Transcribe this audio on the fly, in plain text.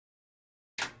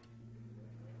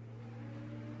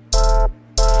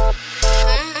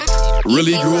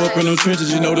Really grew up in them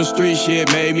trenches, you know the street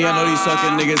shit made me. I know these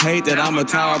suckin' niggas hate that I'm a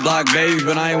tower block baby,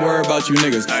 but I ain't worried about you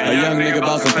niggas. A young nigga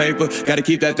bought some paper, gotta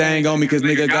keep that thing on me, cause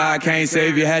nigga God can't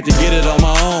save you, had to get it on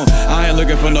my own. I ain't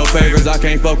looking for no favors, I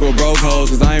can't fuck with broke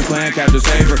hoes, cause I ain't playing capture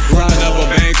saver. Running up a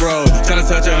bankroll, tryna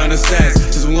touch 100 stacks.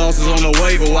 Just some losses on the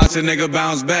way, but watch a nigga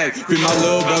bounce back. Free my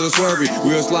little brother Swervy,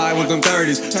 we'll slide with them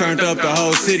 30s. Turned up the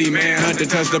whole city, man, hunt to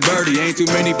touch the birdie. Ain't too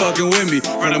many fucking with me,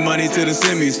 from the money to the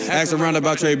semis. Ask around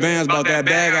about Trey Bandz, about that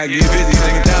bag, I get busy.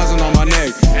 Taking 1,000 on my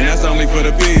neck, and that's only for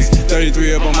the piece.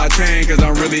 33 up on my chain, cause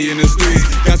I'm really in the streets.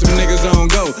 Got some niggas on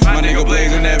go, my nigga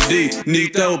blazing FD.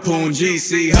 Nito, Poon,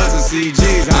 GC, Hustle,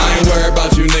 CGs. I ain't worried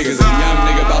about you niggas, a young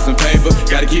nigga about some paper.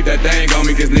 Gotta keep that thing on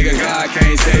me, cause nigga God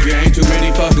can't save you. Ain't too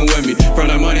many fucking with me,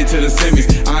 from the money to the semis.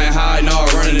 I ain't hiding all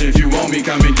running, if you want me,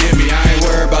 come and get me. I ain't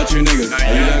worried about you niggas, a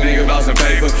young nigga about some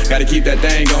paper. Gotta keep that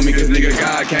thing on me, cause nigga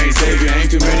God can't save you. Ain't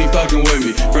too many fucking with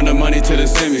me, from the money to the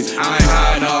semis. I ain't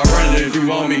hiding all running, if you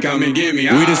want me, come and get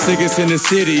me. We the sickest in the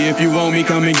city, if you want me,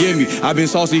 come and get me. I been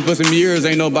saucy for some years,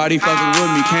 ain't nobody fucking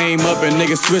with me. Came up and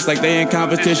niggas switch like they in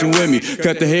competition with me.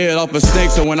 Cut the head off a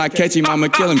snake, so when I catch him, I'ma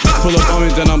kill him. Pull up on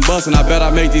me, then I'm bustin', I bet I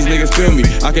make these niggas feel me.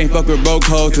 I can't fuck with broke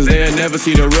hoes, cause they'll never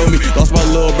see the real me. Lost my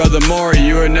little brother Maury,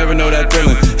 you would never know that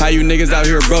feeling. How you niggas out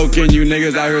here broken, you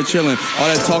niggas out here chillin'. All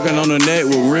that talking on the net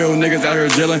with real niggas out here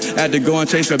chillin'. Had to go and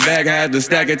chase a bag, I had to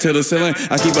stack it to the ceiling.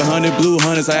 I keep 100 blue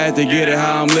hundreds, I had to get it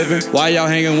how I'm living. Why y'all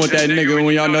hanging with that nigga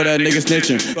when y'all know that nigga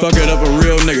snitching? Fuck it up for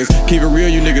real niggas, keep it real,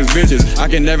 you niggas bitches. I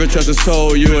can never trust a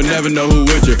soul, you will never know who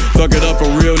with you. Fuck it up for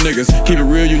real niggas, keep it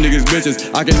real, you niggas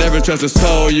bitches. I can never trust a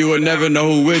soul, you will never know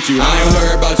who with you. I ain't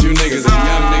worried about you niggas, a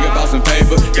young nigga about some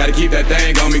paper. Gotta keep that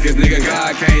thing on me, cause nigga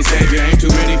God can't save you. Ain't too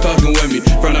many fucking with me,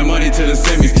 from the money to the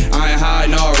semis. I ain't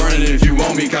hiding all running, if you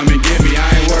want me, come and get me. I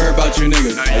ain't worried about you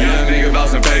niggas, a young nigga about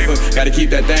some paper. Gotta keep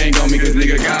that thing on me, cause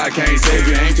nigga God can't save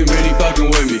you. Ain't too many fucking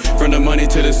with me, from the money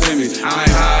to the semis. I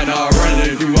ain't hiding all running,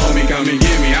 if you want me, come and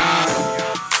get me.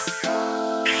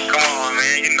 Come on,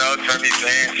 man, you know, turn me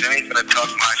Bandz, you ain't gonna talk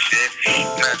my shit.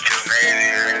 Not too crazy,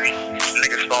 really.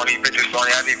 Niggas phony, bitches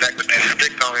phony, I'll be back with that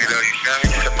stick on me, though, you feel me?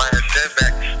 It's a minor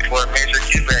setback for a major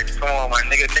kickback. Come on, my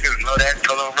niggas know that,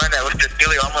 tell them run that. What's the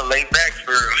dealio? I'ma lay back,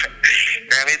 for real. You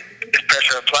know what I mean? It's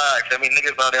pressure applied. I mean,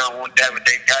 niggas know they don't want that, but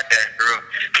they got that, bro.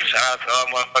 Shout out to all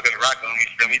motherfuckers rocking on me,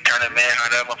 feel me? Turn a man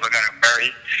out of that motherfucker got bury.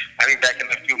 I'll be back in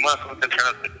a few months. I'm gonna turn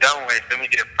up the dumb way, feel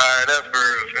me? Get fired up, for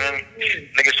real, feel me?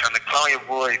 Niggas trying to clone your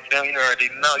boy, feel me? You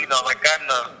already know, you know, like I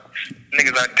know.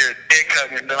 Niggas out there dick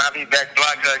hugging, feel me? I'll be back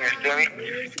block hugging, feel me?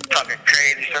 Talking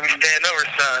crazy, feel me? Stand over,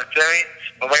 son, feel me?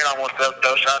 But wait on what's up,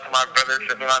 though. Shout out to my brother,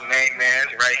 feel me? My main man,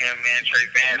 right hand man, Trey,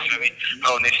 feel me?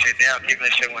 Holding this shit down, keeping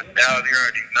this shit 1,000, you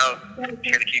already know.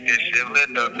 Here to keep this shit lit,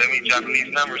 though, feel me? Dropping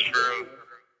these numbers, for real.